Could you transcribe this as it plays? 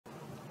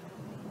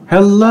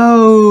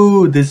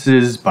Hello, this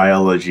is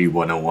Biology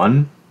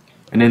 101,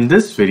 and in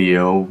this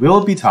video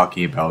we'll be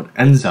talking about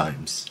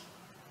enzymes.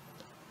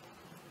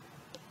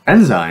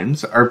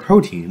 Enzymes are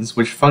proteins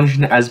which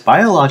function as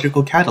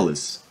biological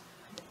catalysts,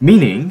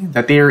 meaning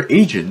that they are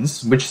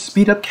agents which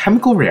speed up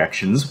chemical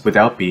reactions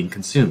without being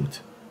consumed.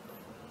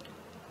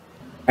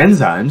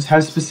 Enzymes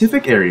have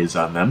specific areas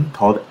on them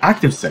called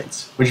active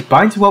sites, which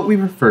bind to what we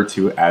refer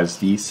to as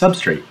the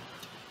substrate,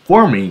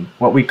 forming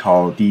what we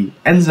call the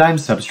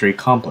enzyme-substrate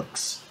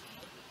complex.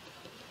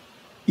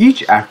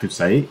 Each active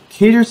site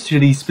caters to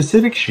the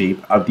specific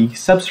shape of the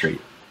substrate.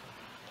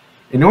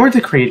 In order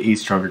to create a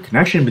stronger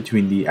connection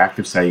between the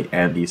active site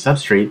and the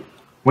substrate,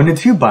 when the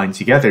two bind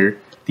together,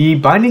 the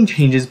binding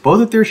changes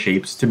both of their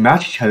shapes to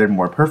match each other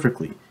more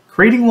perfectly,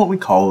 creating what we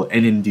call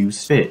an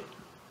induced fit.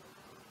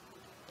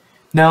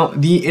 Now,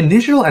 the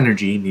initial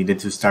energy needed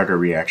to start a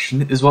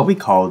reaction is what we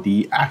call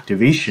the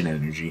activation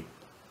energy.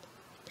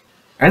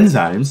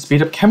 Enzymes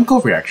speed up chemical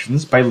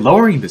reactions by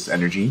lowering this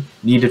energy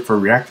needed for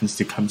reactants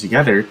to come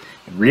together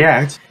and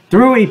react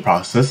through a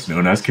process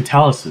known as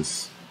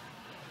catalysis.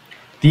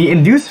 The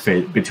induced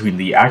fit between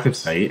the active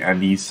site and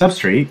the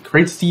substrate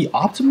creates the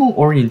optimal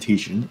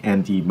orientation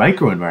and the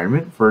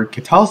microenvironment for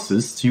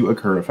catalysis to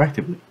occur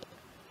effectively.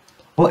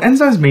 While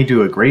enzymes may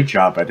do a great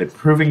job at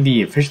improving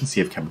the efficiency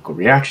of chemical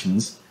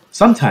reactions,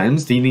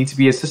 sometimes they need to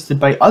be assisted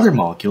by other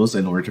molecules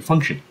in order to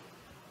function.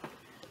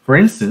 For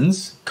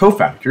instance,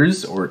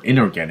 cofactors, or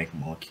inorganic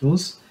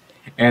molecules,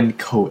 and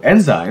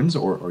coenzymes,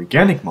 or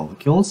organic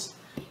molecules,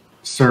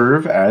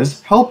 serve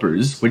as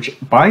helpers which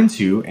bind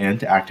to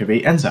and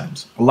activate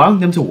enzymes, allowing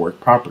them to work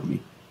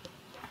properly.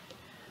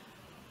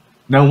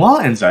 Now,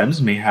 while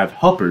enzymes may have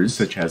helpers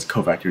such as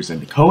cofactors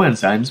and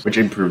coenzymes which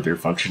improve their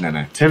function and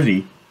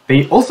activity,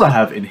 they also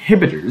have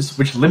inhibitors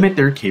which limit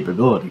their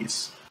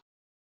capabilities.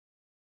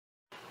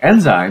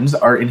 Enzymes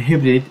are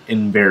inhibited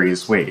in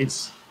various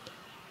ways.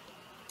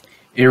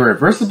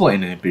 Irreversible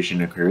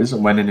inhibition occurs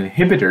when an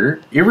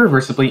inhibitor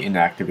irreversibly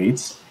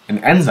inactivates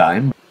an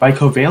enzyme by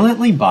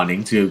covalently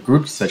bonding to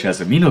groups such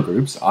as amino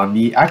groups on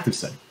the active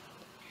site.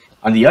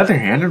 On the other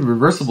hand,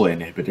 reversible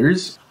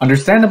inhibitors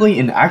understandably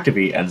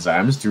inactivate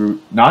enzymes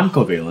through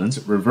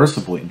non-covalent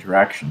reversible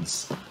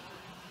interactions.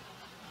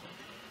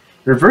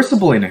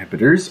 Reversible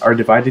inhibitors are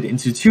divided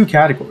into two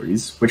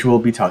categories, which we'll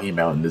be talking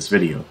about in this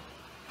video.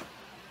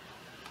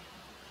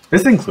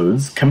 This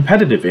includes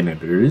competitive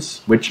inhibitors,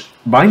 which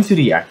bind to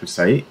the active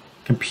site,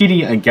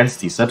 competing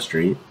against the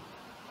substrate,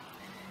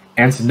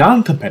 and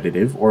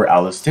non-competitive or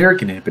allosteric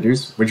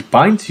inhibitors, which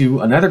bind to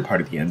another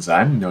part of the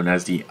enzyme, known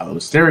as the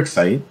allosteric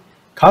site,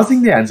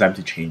 causing the enzyme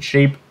to change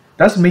shape,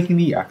 thus making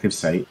the active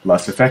site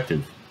less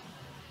effective.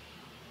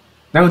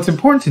 Now, it's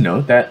important to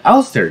note that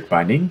allosteric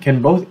binding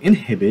can both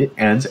inhibit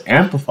and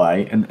amplify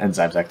an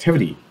enzyme's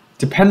activity,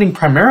 depending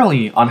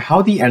primarily on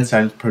how the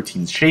enzyme's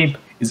protein's shape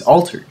is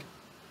altered.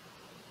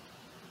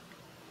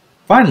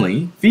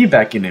 Finally,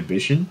 feedback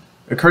inhibition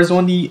occurs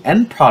when the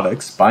end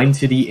products bind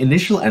to the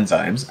initial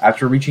enzymes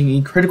after reaching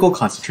a critical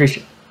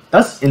concentration,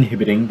 thus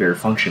inhibiting their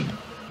function.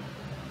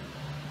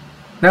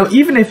 Now,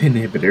 even if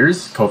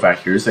inhibitors,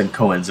 cofactors, and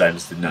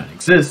coenzymes did not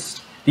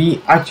exist, the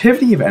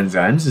activity of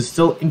enzymes is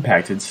still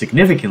impacted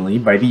significantly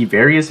by the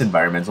various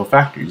environmental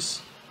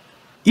factors.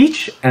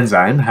 Each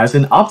enzyme has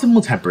an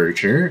optimal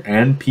temperature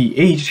and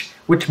pH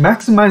which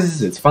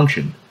maximizes its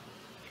function.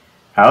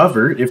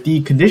 However, if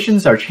the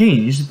conditions are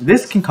changed,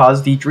 this can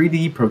cause the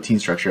 3D protein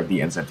structure of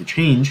the enzyme to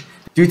change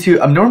due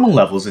to abnormal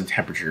levels in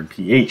temperature and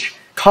pH,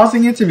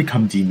 causing it to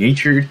become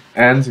denatured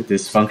and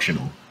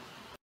dysfunctional.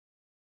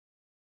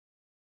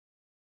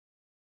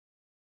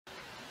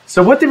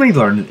 So what did we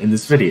learn in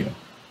this video?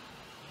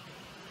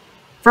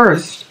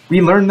 First, we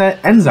learned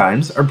that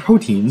enzymes are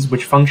proteins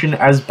which function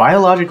as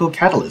biological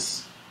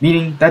catalysts,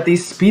 meaning that they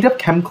speed up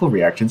chemical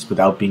reactions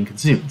without being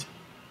consumed.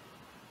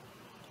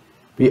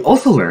 We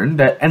also learned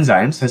that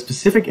enzymes have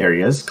specific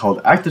areas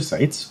called active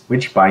sites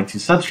which bind to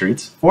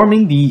substrates,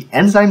 forming the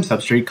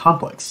enzyme-substrate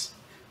complex.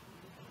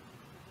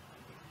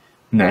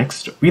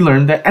 Next, we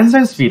learned that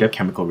enzymes speed up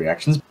chemical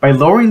reactions by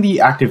lowering the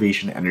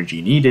activation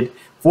energy needed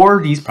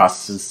for these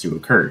processes to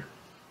occur.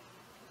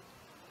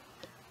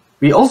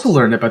 We also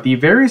learned about the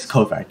various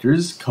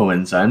cofactors,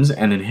 coenzymes,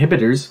 and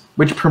inhibitors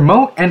which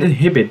promote and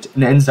inhibit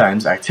an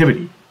enzyme's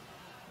activity.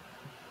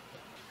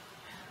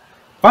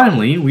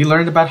 Finally, we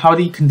learned about how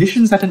the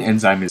conditions that an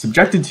enzyme is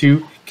subjected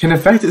to can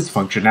affect its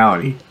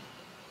functionality.